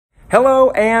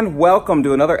Hello and welcome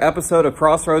to another episode of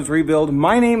Crossroads Rebuild.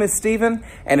 My name is Steven,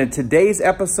 and in today's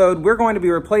episode, we're going to be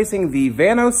replacing the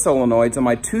VANOS Solenoids on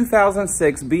my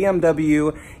 2006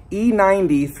 BMW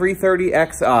E90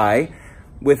 330xi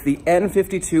with the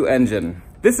N52 engine.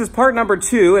 This is part number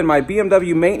 2 in my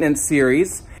BMW maintenance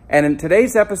series, and in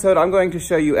today's episode, I'm going to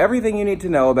show you everything you need to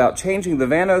know about changing the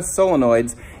VANOS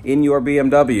solenoids in your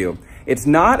BMW. It's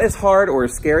not as hard or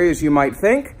as scary as you might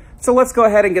think, so let's go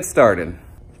ahead and get started.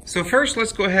 So first,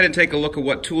 let's go ahead and take a look at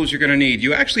what tools you're going to need.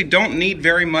 You actually don't need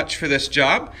very much for this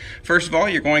job. First of all,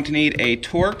 you're going to need a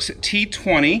Torx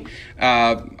T20,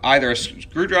 either a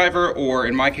screwdriver or,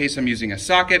 in my case, I'm using a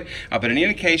socket. But in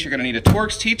any case, you're going to need a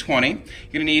Torx T20. You're going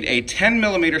to need a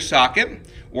 10mm socket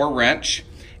or wrench,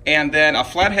 and then a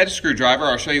flathead screwdriver.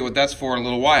 I'll show you what that's for in a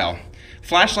little while.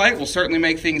 Flashlight will certainly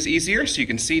make things easier so you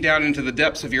can see down into the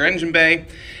depths of your engine bay.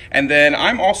 And then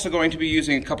I'm also going to be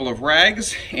using a couple of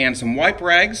rags and some wipe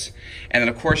rags. And then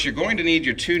of course you're going to need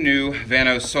your 2 new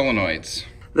VANOS solenoids.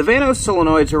 The VANOS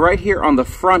solenoids are right here on the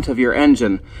front of your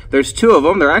engine. There's 2 of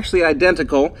them, they're actually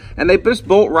identical, and they just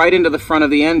bolt right into the front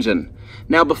of the engine.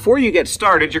 Now before you get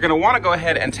started, you're going to want to go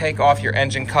ahead and take off your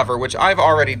engine cover, which I've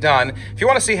already done. If you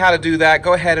want to see how to do that,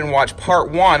 go ahead and watch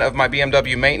part 1 of my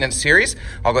BMW maintenance series.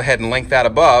 I'll go ahead and link that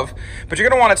above. But you're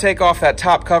going to want to take off that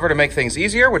top cover to make things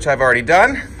easier, which I've already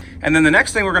done. And then the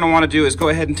next thing we're going to want to do is go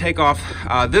ahead and take off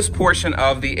this portion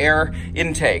of the air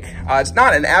intake. It's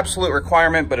not an absolute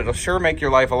requirement, but it'll sure make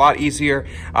your life a lot easier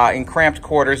in cramped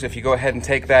quarters if you go ahead and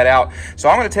take that out. So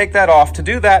I'm going to take that off. To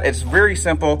do that, it's very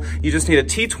simple. You just need a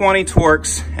T20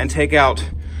 Torx and take out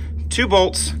 2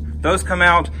 bolts. Those come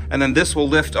out, and then this will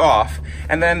lift off.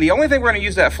 And then the only thing we're going to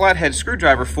use that flathead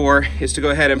screwdriver for is to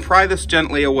go ahead and pry this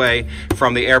gently away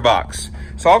from the air box.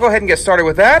 So I'll go ahead and get started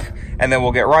with that, and then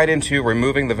we'll get right into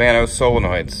removing the VANOS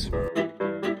solenoids.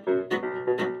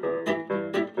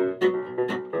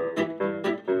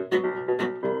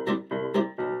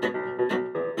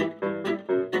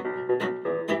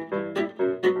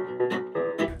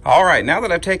 All right, now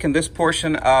that I've taken this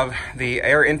portion of the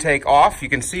air intake off, you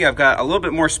can see I've got a little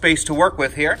bit more space to work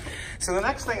with here. So the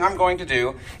next thing I'm going to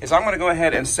do is I'm going to go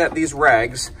ahead and set these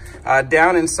rags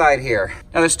down inside here.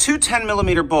 Now there's 2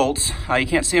 10mm bolts, you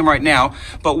can't see them right now,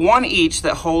 but 1 each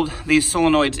that hold these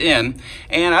solenoids in,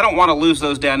 and I don't want to lose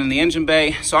those down in the engine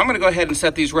bay, so I'm going to go ahead and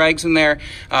set these rags in there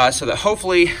so that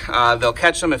hopefully they'll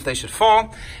catch them if they should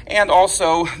fall. And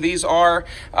also these are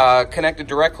connected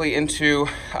directly into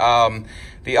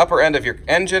the upper end of your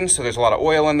engine, so there's a lot of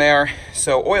oil in there.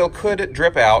 So oil could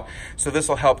drip out, so this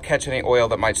will help catch any oil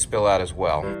that might spill out as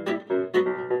well.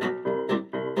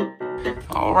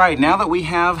 All right, now that we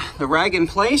have the rag in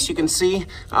place, you can see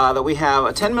that we have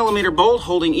a 10mm bolt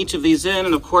holding each of these in,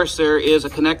 and of course there is a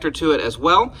connector to it as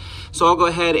well. So I'll go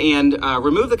ahead and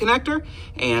remove the connector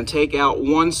and take out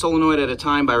 1 solenoid at a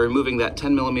time by removing that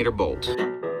 10mm bolt.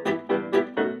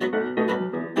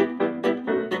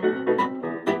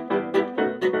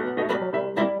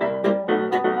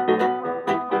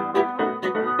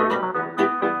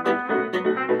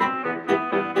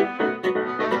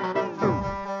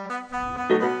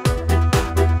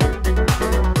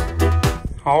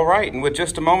 All right, and with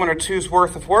just a moment or two's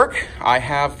worth of work, I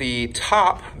have the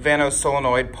top VANOS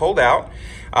solenoid pulled out.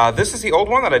 This is the old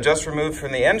one that I just removed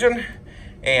from the engine,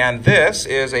 and this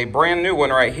is a brand new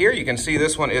one right here. You can see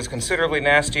this one is considerably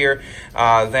nastier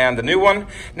than the new one.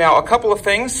 Now, a couple of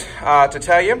things to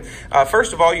tell you.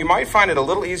 First of all, you might find it a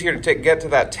little easier to get to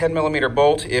that 10mm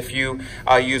bolt if you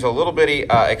use a little bitty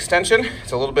extension.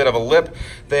 It's a little bit of a lip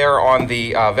there on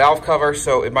the valve cover,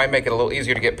 so it might make it a little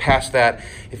easier to get past that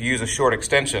if you use a short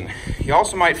extension. You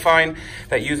also might find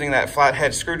that using that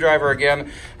flathead screwdriver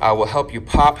again will help you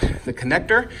pop the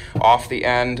connector off the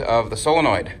end of the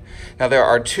solenoid. Now there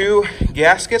are 2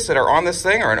 gaskets that are on this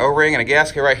thing, or an O-ring and a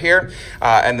gasket right here,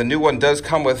 and the new one does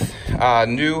come with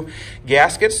new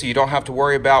gaskets, so you don't have to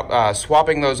worry about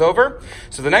swapping those over.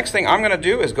 So the next thing I'm going to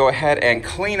do is go ahead and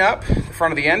clean up the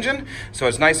front of the engine so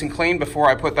it's nice and clean before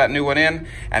I put that new one in,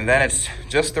 and then it's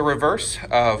just the reverse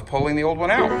of pulling the old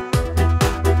one out.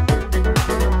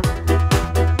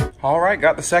 All right,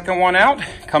 got the second one out.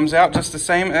 Comes out just the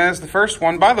same as the first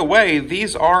one. By the way,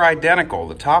 these are identical.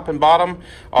 The top and bottom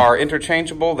are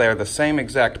interchangeable. They're the same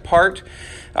exact part.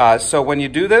 So when you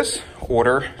do this,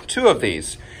 order 2 of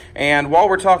these. And while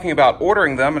we're talking about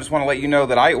ordering them, I just want to let you know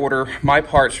that I order my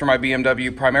parts for my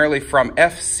BMW primarily from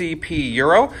FCP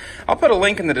Euro. I'll put a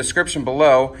link in the description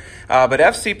below, but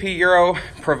FCP Euro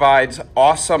provides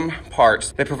awesome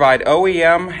parts. They provide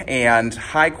OEM and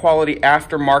high quality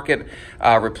aftermarket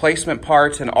replacement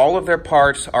parts, and all of their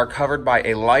parts are covered by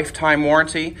a lifetime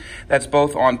warranty. That's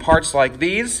both on parts like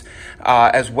these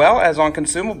as well as on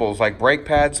consumables like brake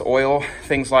pads, oil,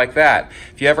 things like that.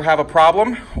 If you ever have a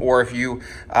problem or if you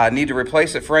need to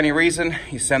replace it for any reason,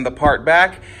 you send the part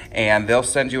back and they'll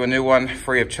send you a new one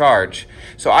free of charge.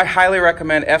 So I highly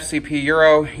recommend FCP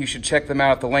Euro. You should check them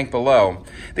out at the link below.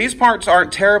 These parts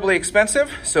aren't terribly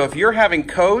expensive, so if you're having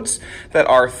codes that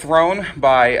are thrown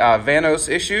by VANOS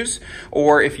issues,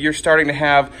 or if you're starting to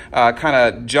have kind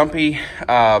of jumpy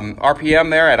RPM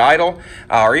there at idle,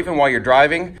 or even while you're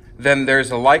driving, then there's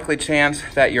a likely chance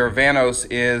that your VANOS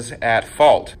is at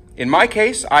fault. In my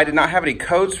case, I did not have any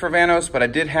codes for VANOS, but I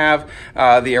did have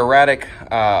the erratic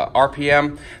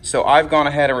RPM, so I've gone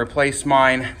ahead and replaced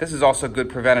mine. This is also good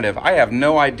preventative. I have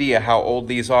no idea how old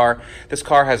these are. This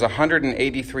car has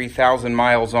 183,000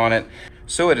 miles on it,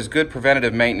 so it is good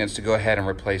preventative maintenance to go ahead and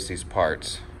replace these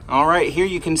parts. All right, here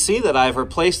you can see that I've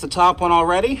replaced the top one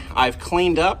already. I've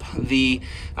cleaned up the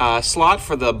slot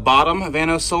for the bottom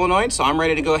VANOS solenoid, so I'm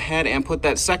ready to go ahead and put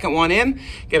that second one in,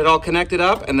 get it all connected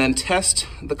up, and then test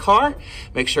the car,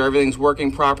 make sure everything's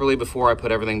working properly before I put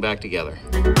everything back together.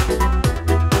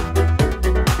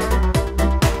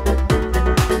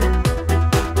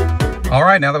 All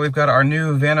right, now that we've got our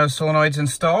new VANOS solenoids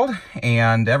installed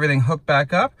and everything hooked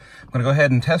back up, I'm gonna go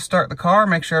ahead and test start the car,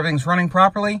 make sure everything's running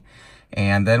properly,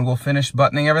 and then we'll finish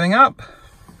buttoning everything up.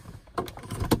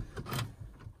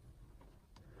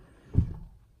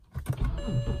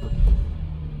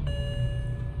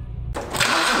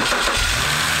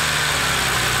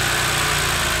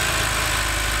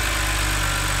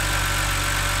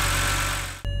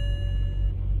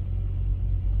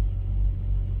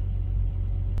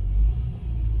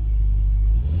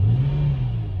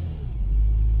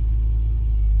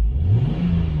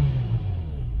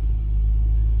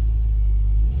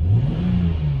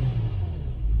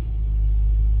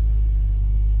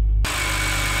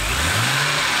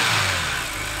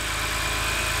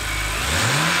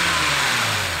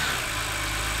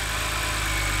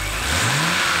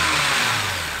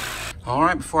 All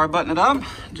right, before I button it up,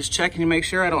 just checking to make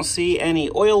sure I don't see any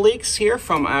oil leaks here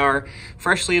from our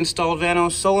freshly installed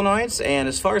VANOS solenoids. And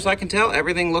as far as I can tell,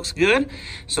 everything looks good.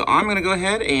 So I'm gonna go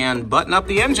ahead and button up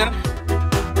the engine.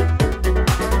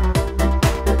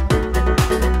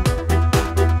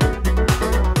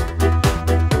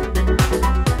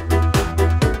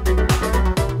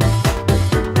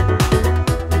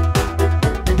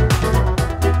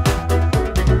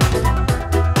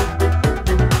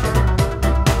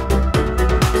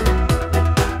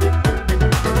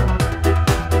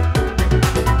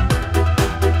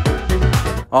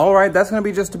 All right, that's gonna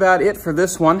be just about it for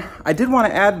this one. I did wanna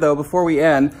add though, before we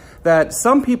end, that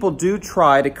some people do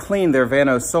try to clean their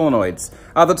VANOS solenoids.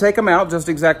 They'll take them out just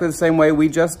exactly the same way we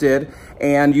just did,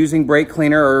 and using brake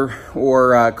cleaner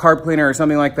or carb cleaner or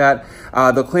something like that,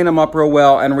 they'll clean them up real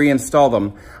well and reinstall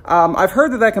them. I've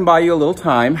heard that that can buy you a little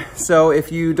time, so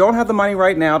if you don't have the money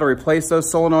right now to replace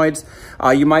those solenoids,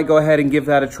 you might go ahead and give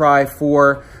that a try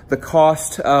for the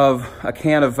cost of a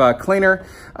can of cleaner.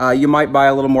 You might buy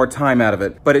a little more time out of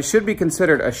it, but it should be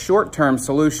considered a short-term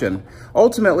solution.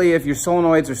 Ultimately, if your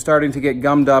solenoids are starting to get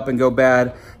gummed up and go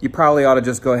bad, you probably ought to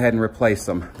just go ahead and replace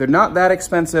them. They're not that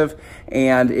expensive,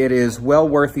 and it is well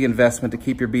worth the investment to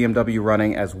keep your BMW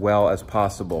running as well as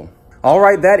possible. All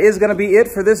right, that is gonna be it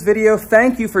for this video.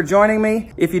 Thank you for joining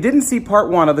me. If you didn't see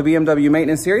part 1 of the BMW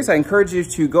maintenance series, I encourage you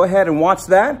to go ahead and watch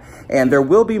that, and there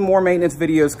will be more maintenance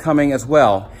videos coming as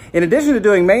well. In addition to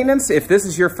doing maintenance, if this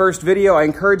is your first video, I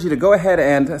encourage you to go ahead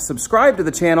and subscribe to the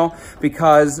channel,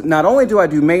 because not only do I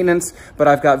do maintenance, but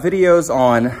I've got videos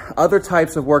on other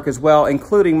types of work as well,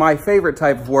 including my favorite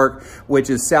type of work, which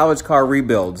is salvage car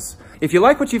rebuilds. If you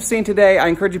like what you've seen today, I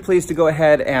encourage you please to go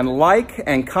ahead and like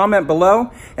and comment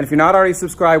below. And if you're not already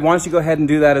subscribed, why don't you go ahead and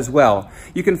do that as well.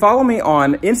 You can follow me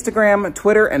on Instagram,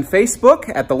 Twitter, and Facebook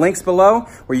at the links below,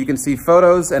 where you can see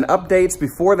photos and updates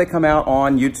before they come out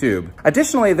on YouTube.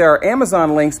 Additionally, there are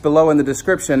Amazon links below in the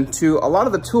description to a lot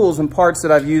of the tools and parts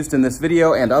that I've used in this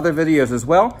video and other videos as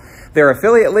well. They're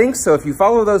affiliate links, so if you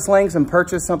follow those links and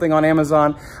purchase something on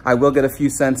Amazon, I will get a few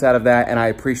cents out of that, and I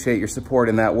appreciate your support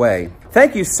in that way.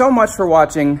 Thank you so much for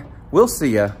watching. We'll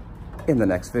see you in the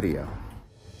next video.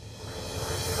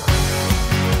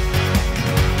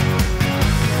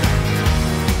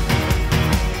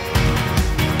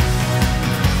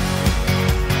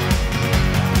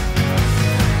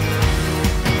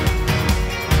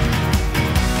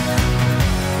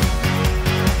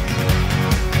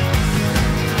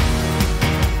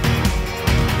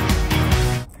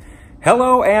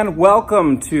 Hello and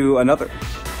welcome to another.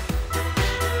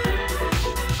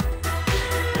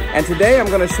 And today I'm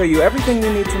going to show you everything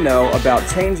you need to know about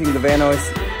changing the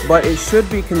VANOS, but it should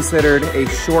be considered a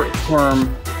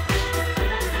short-term.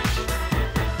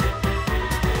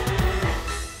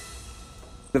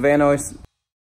 The VANOS